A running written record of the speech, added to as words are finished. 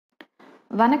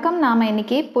வணக்கம். நாம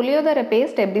இன்னைக்கு புளியோதரை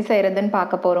பேஸ்ட் எப்படி செய்யறதுன்னு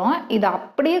பார்க்க போறோம். இது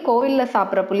அப்படியே கோவில்ல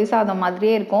சாப்பிட்ற புளி சாதம்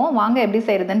மாதிரியே இருக்கும். வாங்க எப்படி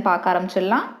செய்யறதுன்னு பார்க்க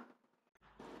ஆரம்பிச்சிடலாம்.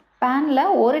 பேன்ல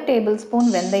 1 டேபிள் ஸ்பூன்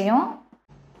வெந்தயம்,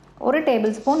 1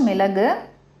 டேபிள் ஸ்பூன் மிளகு,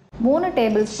 3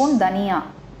 டேபிள் ஸ்பூன் தனியா,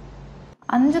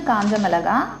 5 காஞ்ச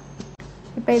மிளகாய்.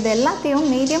 இப்போ இது எல்லாத்தையும்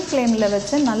மீடியம் ஃப்ளேமில்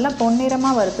வச்சு நல்லா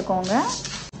பொன்னிறமாக வறுத்துக்கோங்க.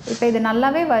 இப்போ இது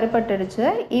நல்லாவே வறுபட்டுடுச்சு.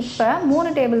 இப்போ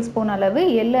 3 டேபிள் ஸ்பூன் அளவு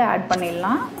எள்ளு ஆட்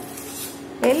பண்ணிடலாம்.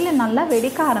 எள்ளு நல்லா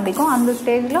வெடிக்க ஆரம்பிக்கும். அந்த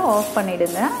ஸ்டேஜில் ஆஃப்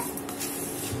பண்ணிடுங்க.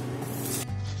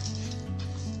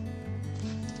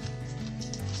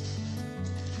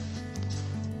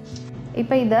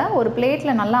 இப்போ இதை ஒரு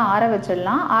பிளேட்டில் நல்லா ஆற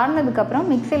வச்சிடலாம்.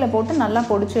 ஆறினதுக்கப்புறம் மிக்சியில் போட்டு நல்லா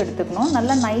பொடிச்சு எடுத்துக்கணும்.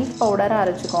 நல்லா நைஸ் பவுடராக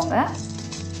அரைச்சிக்கோங்க.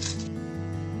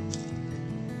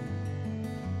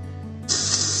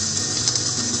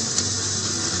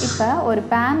 இப்போ ஒரு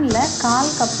பேனில்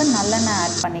 1/4 கப்பு நல்லெண்ணெய்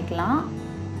ஆட் பண்ணிக்கலாம்.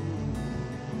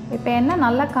 இப்போ எண்ணெய்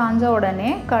நல்லா காஞ்ச உடனே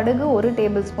கடுகு 1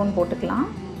 டேபிள் ஸ்பூன் போட்டுக்கலாம்.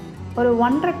 ஒரு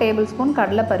 1.5 டேபிள் ஸ்பூன்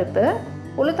கடலைப்பருப்பு,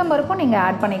 உளுத்தம்பருப்பும் நீங்கள்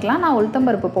ஆட் பண்ணிக்கலாம். நான்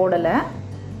உளுத்தம்பருப்பு போடலை.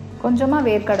 கொஞ்சமாக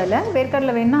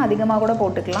வேர்க்கடலை வேணுன்னா அதிகமாக கூட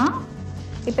போட்டுக்கலாம்.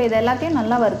 இப்போ இது எல்லாத்தையும்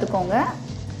நல்லா வறுத்துக்கோங்க.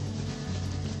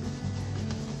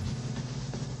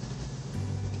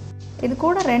 இது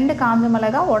கூட 2 காஞ்ச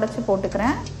மிளகாய் உடச்சி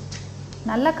போட்டுக்கிறேன்.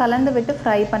 நல்லா கலந்து விட்டு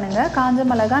ஃப்ரை பண்ணுங்கள். காஞ்ச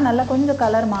மிளகாய் நல்லா கொஞ்சம்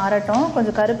கலர் மாறட்டும்.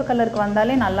 கொஞ்சம் கருப்பு கலருக்கு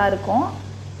வந்தாலே நல்லாயிருக்கும்.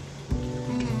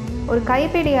 ஒரு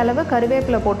கைப்பிடி அளவு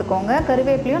கருவேப்பிலை போட்டுக்கோங்க.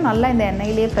 கருவேப்பிலையும் நல்லா இந்த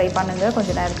எண்ணெயிலேயே ஃப்ரை பண்ணுங்கள்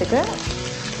கொஞ்சம் நேரத்துக்கு.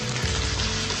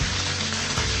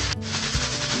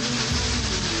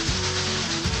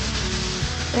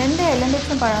 ரெண்டு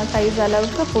எலுமிச்சம் பழம் சைஸ்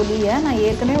அளவுக்கு புளியை நான்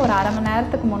ஏற்கனவே ஒரு 1/2 மணி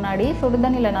நேரத்துக்கு முன்னாடி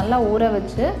சுடுதண்ணியில் நல்லா ஊற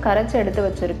வச்சு கரைச்சி எடுத்து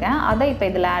வச்சுருக்கேன். அதை இப்போ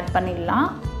இதில் ஆட் பண்ணிடலாம்.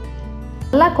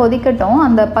 நல்லா கொதிக்கட்டும்.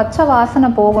 அந்த பச்சை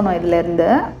வாசனை போகணும்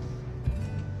இதிலேருந்து.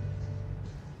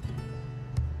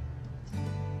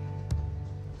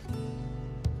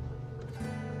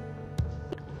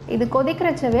 இது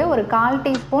கொதிக்கிறச்சவே ஒரு 1/4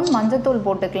 டீஸ்பூன் மஞ்சத்தூள்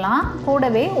போட்டுக்கலாம்.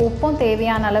 கூடவே உப்பும்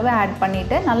தேவையான அளவு ஆட்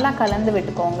பண்ணிவிட்டு நல்லா கலந்து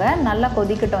விட்டுக்கோங்க. நல்லா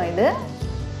கொதிக்கட்டும். இது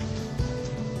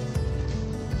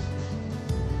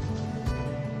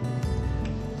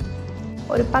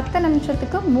ஒரு 10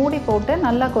 நிமிஷத்துக்கு மூடி போட்டு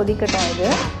நல்லா கொதிக்கட்டும்.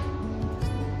 இது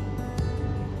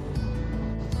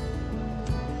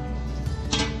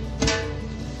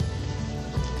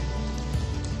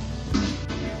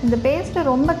இந்த பேஸ்ட்டு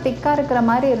ரொம்ப திக்காக இருக்கிற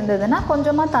மாதிரி இருந்ததுன்னா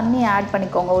கொஞ்சமாக தண்ணி ஆட்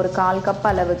பண்ணிக்கோங்க. ஒரு 1/4 கப்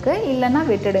அளவுக்கு. இல்லைன்னா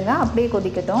விட்டுடுங்க, அப்படியே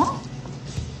கொதிக்கட்டும்.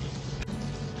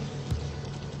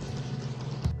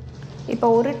 இப்போ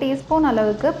 1 டீஸ்பூன்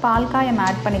அளவுக்கு பால்காயம்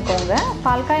ஆட் பண்ணிக்கோங்க.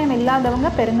 பால்காயம்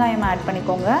இல்லாதவங்க பெருங்காயம் ஆட்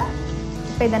பண்ணிக்கோங்க.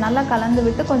 இப்போ இதை நல்லா கலந்து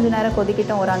விட்டு கொஞ்சம் நேரம்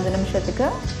கொதிக்கட்டும். ஒரு 5 நிமிஷத்துக்கு.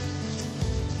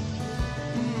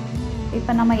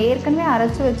 இப்போ நம்ம ஏற்கனவே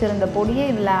அரைச்சி வச்சுருந்த பொடியை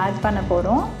இதில் ஆட் பண்ண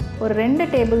போகிறோம். ஒரு 2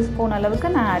 டேபிள் ஸ்பூன் அளவுக்கு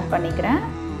நான் ஆட் பண்ணிக்கிறேன்.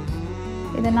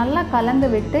 இதை நல்லா கலந்து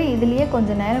விட்டு இதுலேயே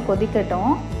கொஞ்சம் நேரம்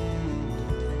கொதிக்கட்டும்.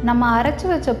 நம்ம அரைச்சி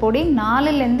வச்ச பொடி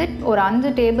 4லேருந்து ஒரு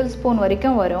 5 டேபிள் ஸ்பூன்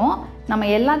வரைக்கும் வரும். நம்ம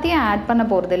எல்லாத்தையும் ஆட் பண்ண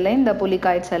போகிறதில்ல இந்த புளி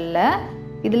காய்ச்சலில்.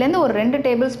 இதுலேருந்து ஒரு 2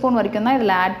 டேபிள் ஸ்பூன் வரைக்கும் தான்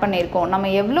இதில் ஆட் பண்ணியிருக்கோம்.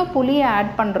 நம்ம எவ்வளோ புளியை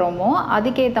ஆட் பண்ணுறோமோ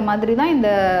அதுக்கேற்ற மாதிரி தான் இந்த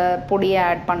பொடியை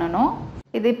ஆட் பண்ணணும்.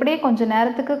 இது இப்படியே கொஞ்சம்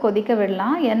நேரத்துக்கு கொதிக்க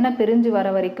விடலாம், எண்ணெய் பிரிஞ்சு வர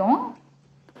வரைக்கும்.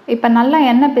 இப்போ நல்லா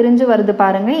எண்ணெய் பிரிஞ்சு வருது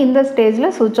பாருங்கள். இந்த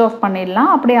ஸ்டேஜில் சுவிட்ச் ஆஃப் பண்ணிடலாம்.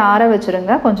 அப்படியே ஆற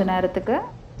வச்சுருங்க கொஞ்சம் நேரத்துக்கு.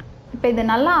 இப்போ இது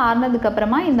நல்லா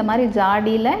ஆறினதுக்கப்புறமா இந்த மாதிரி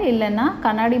ஜாடியில் இல்லைன்னா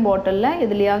கண்ணாடி பாட்டிலில்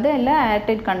எதுலையாவது இல்லை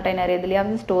ஏர்டைட் கண்டெய்னர்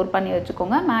எதுலையாவது ஸ்டோர் பண்ணி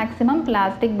வச்சுக்கோங்க. மேக்ஸிமம்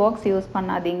பிளாஸ்டிக் பாக்ஸ் யூஸ்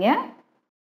பண்ணாதீங்க.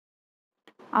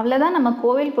 அவ்வளோதான், நம்ம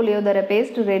கோவில் புளியோதரை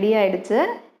பேஸ்ட் ரெடி ஆகிடுச்சு.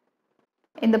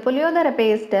 இந்த புளியோதரை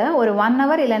பேஸ்ட்டை ஒரு 1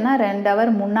 ஹவர் இல்லைன்னா 2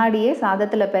 ஹவர் முன்னாடியே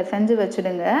சாதத்தில் பிசைஞ்சு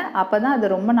வச்சுடுங்க. அப்போ தான்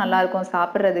அது ரொம்ப நல்லாயிருக்கும்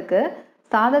சாப்பிட்றதுக்கு.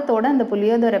 சாதத்தோடு அந்த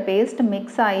புளியோதரை பேஸ்ட்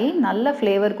மிக்ஸ் ஆகி நல்ல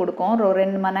ஃப்ளேவர் கொடுக்கும். ஒரு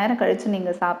 2 மணி நேரம் கழித்து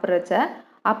நீங்கள் சாப்பிட்றச்ச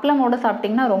அப்பளமோடு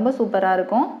சாப்பிட்டிங்கன்னா ரொம்ப சூப்பராக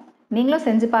இருக்கும். நீங்களும்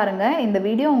செஞ்சு பாருங்கள். இந்த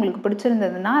வீடியோ உங்களுக்கு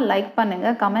பிடிச்சிருந்ததுன்னா லைக்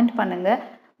பண்ணுங்கள், கமெண்ட் பண்ணுங்கள்.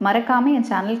 மறக்காமல் என்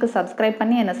சேனலுக்கு சப்ஸ்கிரைப்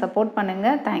பண்ணி என்னை சப்போர்ட்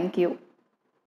பண்ணுங்கள். தேங்க்யூ.